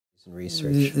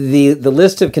Research. The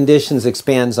list of conditions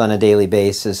expands on a daily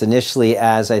basis. Initially,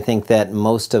 as I think that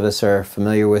most of us are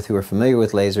familiar with, who are familiar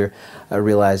with laser,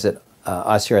 realize that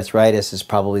osteoarthritis is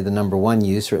probably the #1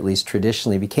 use, or at least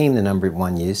traditionally became the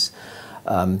 #1 use.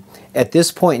 At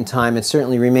this point in time, it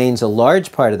certainly remains a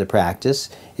large part of the practice,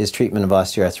 is treatment of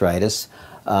osteoarthritis,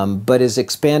 but is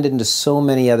expanded into so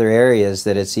many other areas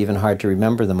that it's even hard to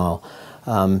remember them all.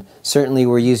 Certainly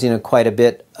we're using it quite a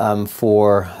bit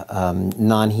for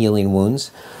non-healing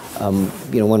wounds,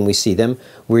 when we see them.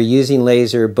 We're using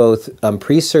laser both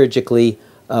pre-surgically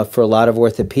for a lot of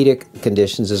orthopedic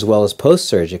conditions as well as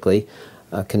post-surgically.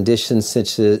 Conditions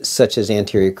such as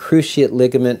anterior cruciate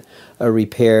ligament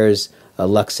repairs,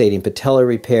 luxating patella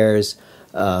repairs,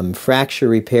 fracture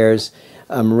repairs.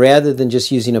 Rather than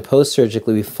just using it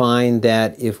post-surgically, we find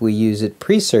that if we use it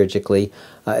pre-surgically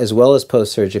as well as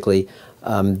post-surgically,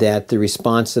 that the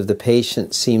response of the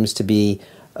patient seems to be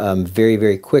very,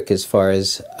 very quick as far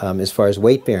as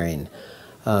weight bearing.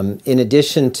 In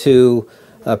addition to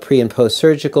pre and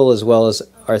post-surgical, as well as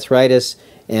arthritis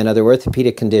and other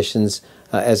orthopedic conditions,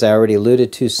 as I already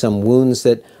alluded to, some wounds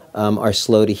that are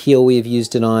slow to heal we have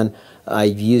used it on.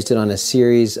 I've used it on a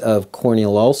series of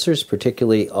corneal ulcers,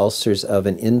 particularly ulcers of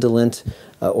an indolent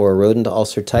or a rodent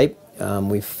ulcer type.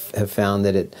 We have found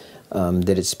that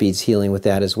it speeds healing with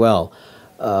that as well.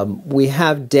 We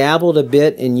have dabbled a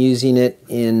bit in using it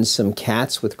in some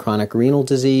cats with chronic renal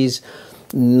disease.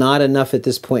 Not enough at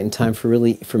this point in time for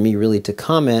me really to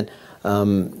comment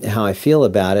how I feel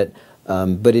about it,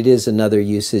 but it is another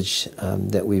usage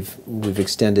that we've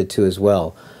extended to as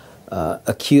well.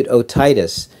 Acute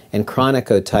otitis and chronic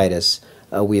otitis,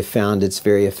 we have found it's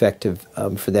very effective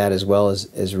for that as well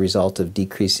as a result of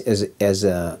decrease as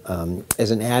an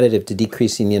additive to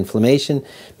decreasing the inflammation,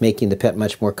 making the pet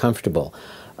much more comfortable.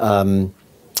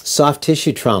 Soft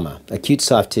tissue trauma, acute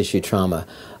soft tissue trauma,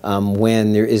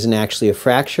 when there isn't actually a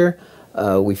fracture,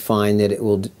 we find that it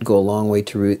will go a long way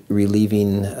to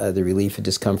relieving the relief of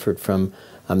discomfort from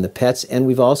the pets. And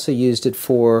we've also used it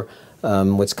for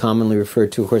what's commonly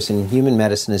referred to, of course, in human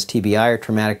medicine as TBI, or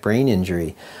traumatic brain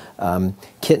injury.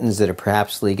 Kittens that have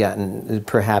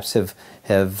perhaps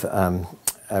have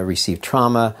received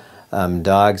trauma,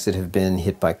 dogs that have been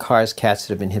hit by cars, cats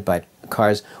that have been hit by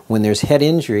cars. When there's head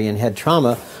injury and head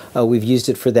trauma, we've used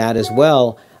it for that as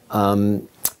well,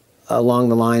 along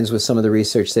the lines with some of the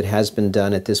research that has been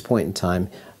done at this point in time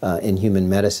in human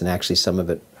medicine, actually some of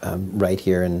it right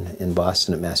here in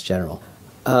Boston at Mass General.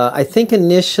 I think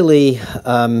initially,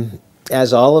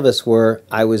 as all of us were,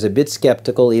 I was a bit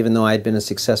skeptical, even though I had been a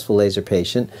successful laser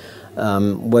patient.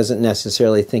 Wasn't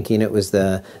necessarily thinking it was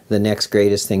the next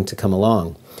greatest thing to come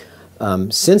along.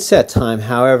 Since that time,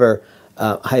 however,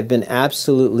 I've been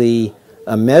absolutely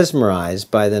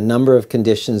mesmerized by the number of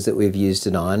conditions that we've used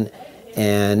it on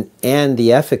and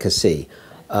the efficacy.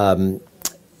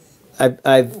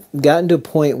 I've gotten to a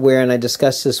point where, and I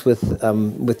discussed this with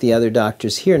the other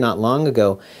doctors here not long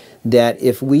ago, that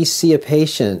if we see a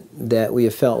patient that we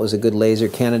have felt was a good laser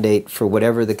candidate for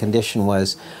whatever the condition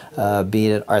was, be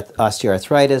it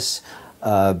osteoarthritis,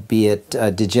 be it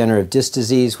degenerative disc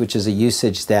disease, which is a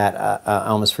usage that I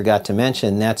almost forgot to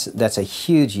mention. That's a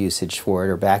huge usage for it,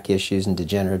 or back issues and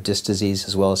degenerative disc disease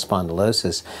as well as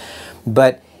spondylosis.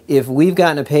 But if we've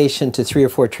gotten a patient to 3 or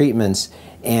 4 treatments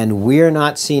and we're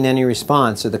not seeing any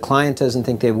response, or the client doesn't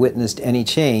think they've witnessed any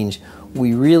change,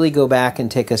 we really go back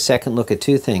and take a second look at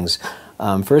 2 things.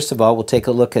 First of all, we'll take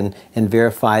a look and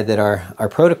verify that our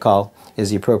protocol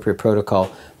is the appropriate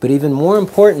protocol. But even more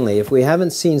importantly, if we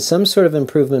haven't seen some sort of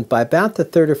improvement by about the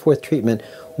 3rd or 4th treatment,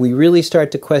 we really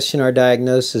start to question our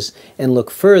diagnosis and look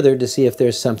further to see if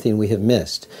there's something we have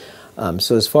missed.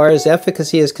 So as far as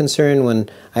efficacy is concerned, when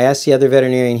I asked the other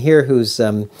veterinarian here, who's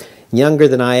younger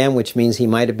than I am, which means he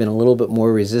might have been a little bit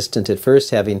more resistant at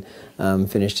first, having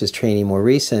finished his training more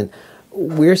recent,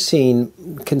 we're seeing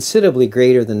considerably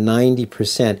greater than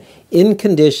 90% in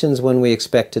conditions when we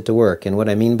expect it to work. And what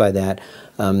I mean by that,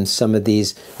 some of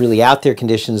these really out there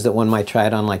conditions that one might try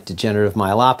it on, like degenerative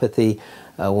myelopathy,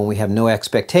 when we have no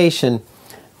expectation,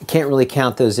 can't really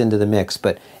count those into the mix.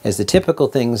 But as the typical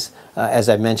things, as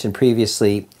I've mentioned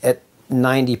previously, at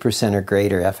 90% or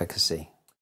greater efficacy.